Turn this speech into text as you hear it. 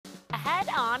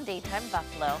Ahead on Daytime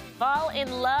Buffalo, fall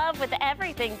in love with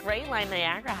everything Gray Line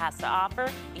Niagara has to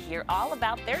offer. You hear all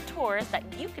about their tours that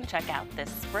you can check out this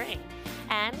spring.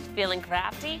 And feeling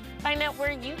crafty? Find out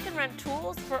where you can rent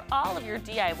tools for all of your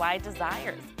DIY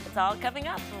desires. It's all coming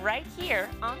up right here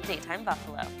on Daytime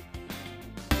Buffalo.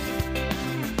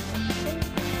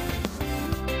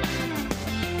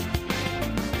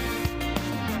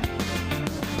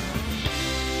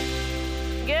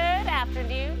 Good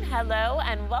afternoon, hello,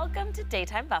 and welcome to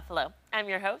Daytime Buffalo. I'm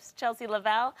your host, Chelsea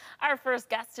Lavelle. Our first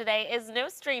guest today is no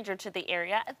stranger to the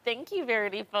area. Thank you,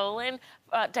 Verity Folan,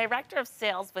 Director of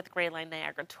Sales with Gray Line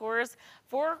Niagara Tours,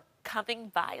 for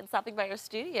coming by and stopping by our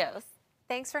studios.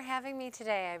 Thanks for having me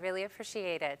today. I really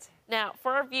appreciate it. Now,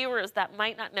 for our viewers that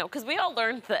might not know, because we all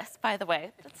learned this, by the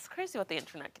way. It's crazy what the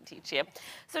internet can teach you.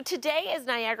 So today is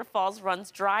Niagara Falls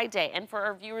Runs Dry Day, and for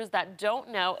our viewers that don't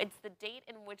know, it's the date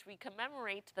in which we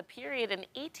commemorate the period in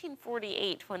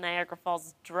 1848 when Niagara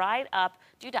Falls dried up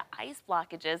due to ice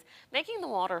blockages, making the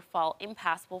waterfall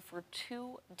impassable for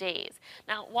 2 days.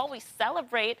 Now, while we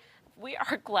celebrate, we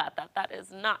are glad that that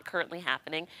is not currently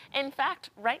happening. In fact,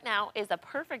 right now is a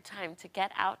perfect time to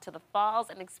get out to the falls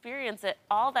and experience it,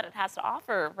 all that it has to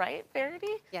offer, right,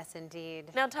 Verity? Yes,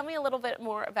 indeed. Now tell me a little bit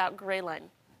more about Gray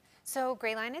Line. So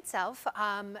Gray Line itself,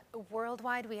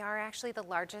 worldwide, we are actually the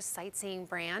largest sightseeing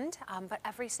brand, but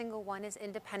every single one is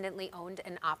independently owned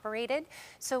and operated.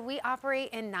 So we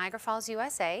operate in Niagara Falls,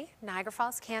 USA, Niagara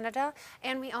Falls, Canada,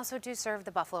 and we also do serve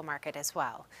the Buffalo market as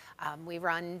well. We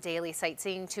run daily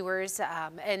sightseeing tours,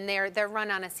 and they're run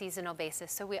on a seasonal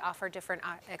basis. So we offer different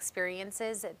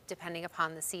experiences depending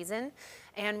upon the season,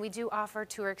 and we do offer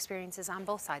tour experiences on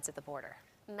both sides of the border.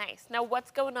 Nice. Now,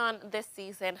 what's going on this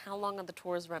season? How long are the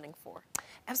tours running for?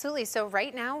 Absolutely. So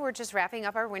right now, we're just wrapping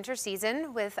up our winter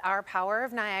season with our Power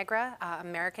of Niagara,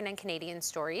 American and Canadian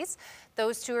stories.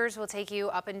 Those tours will take you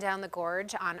up and down the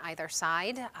gorge on either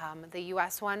side. The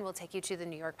U.S. one will take you to the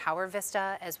New York Power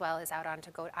Vista, as well as out onto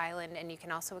Goat Island, and you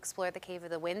can also explore the Cave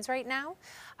of the Winds right now.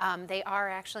 They are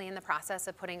actually in the process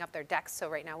of putting up their decks, so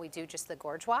right now we do just the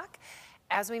gorge walk.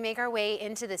 As we make our way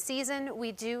into the season,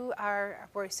 we're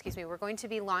going to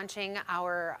be launching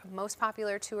our most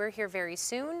popular tour here very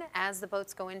soon as the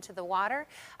boats go into the water.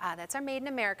 That's our Made in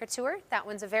America tour. That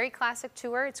one's a very classic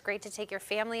tour. It's great to take your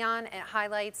family on. It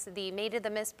highlights the Maid of the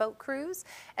Mist boat cruise,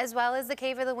 as well as the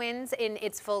Cave of the Winds in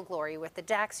its full glory with the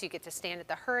decks. You get to stand at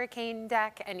the hurricane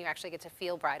deck, and you actually get to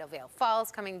feel Bridal Veil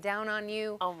Falls coming down on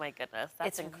you. Oh my goodness,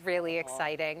 that's incredible. Really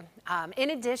exciting.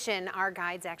 In addition, our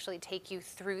guides actually take you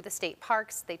through the state park.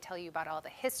 They tell you about all the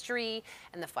history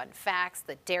and the fun facts,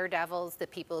 the daredevils, the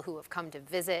people who have come to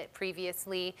visit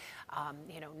previously,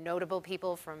 notable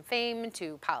people from fame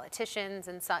to politicians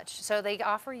and such. So they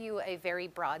offer you a very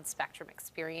broad spectrum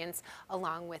experience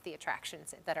along with the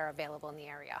attractions that are available in the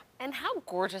area. And how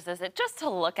gorgeous is it just to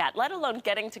look at, let alone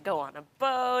getting to go on a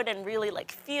boat and really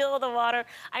feel the water.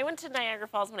 I went to Niagara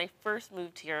Falls when I first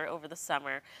moved here over the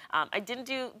summer. I didn't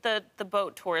do the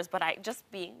boat tours, but just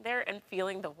being there and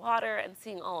feeling the water and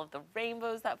seeing all of the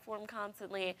rainbows that form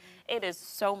constantly. It is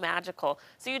so magical.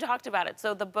 So you talked about it.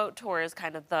 So the boat tour is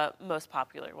kind of the most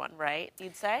popular one, right?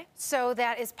 You'd say? So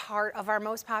that is part of our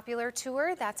most popular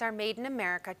tour. That's our Made in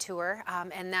America tour,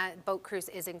 and that boat cruise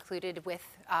is included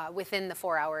within the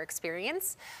 4-hour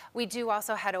experience. We do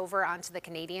also head over onto the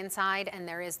Canadian side, and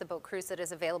there is the boat cruise that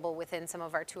is available within some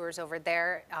of our tours over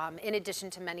there, in addition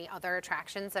to many other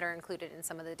attractions that are included in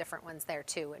some of the different ones there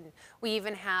too. And we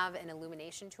even have an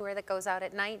illumination tour that goes out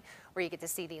at night where you get to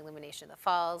see the illumination of the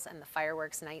falls and the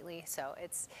fireworks nightly. So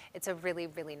it's a really,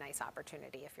 really nice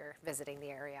opportunity if you're visiting the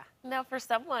area. Now, for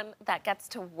someone that gets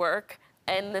to work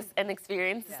and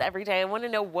experience this every day, I want to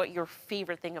know what your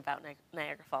favorite thing about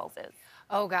Niagara Falls is.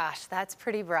 Oh gosh, that's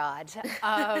pretty broad.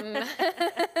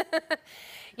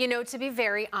 To be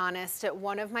very honest,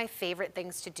 one of my favorite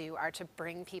things to do are to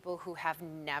bring people who have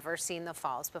never seen the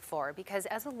falls before, because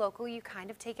as a local, you kind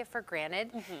of take it for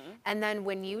granted. And then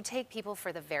when you take people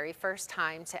for the very first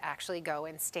time to actually go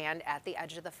and stand at the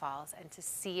edge of the falls and to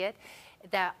see it,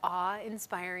 that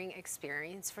awe-inspiring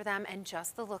experience for them and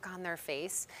just the look on their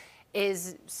face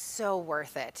is so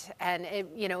worth it. And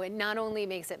it not only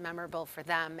makes it memorable for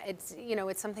them, it's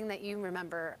something that you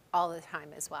remember all the time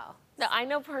as well. No, I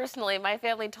know personally, my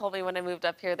family told me when I moved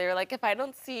up here, they were like, if I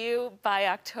don't see you by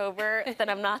October, then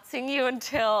I'm not seeing you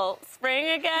until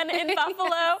spring again in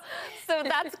Buffalo. So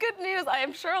that's good news. I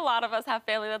am sure a lot of us have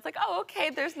family that's like, oh,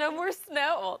 okay, there's no more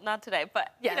snow. Well, not today,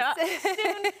 but you know,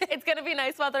 soon it's going to be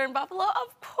nice weather in Buffalo.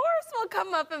 Of course we'll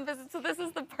come up and visit. So this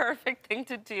is the perfect thing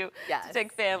to do to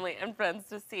take family and friends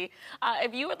to see.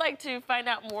 If you would like to find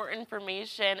out more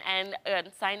information and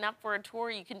sign up for a tour,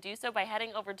 you can do so by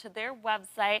heading over to their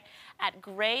website at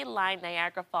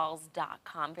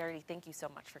graylineniagarafalls.com. Verity, thank you so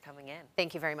much for coming in.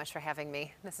 Thank you very much for having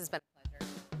me. This has been a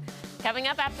pleasure. Coming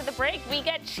up after the break, we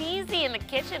get Cheesy in the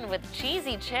kitchen with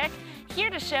Cheesy Chick, here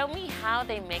to show me how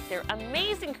they make their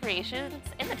amazing creations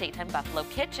in the Daytime Buffalo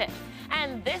kitchen.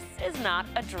 And this is not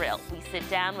a drill. We sit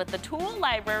down with the tool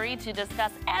library to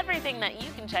discuss everything that you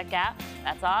can check out.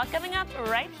 That's all coming up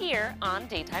right here on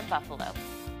Daytime Buffalo.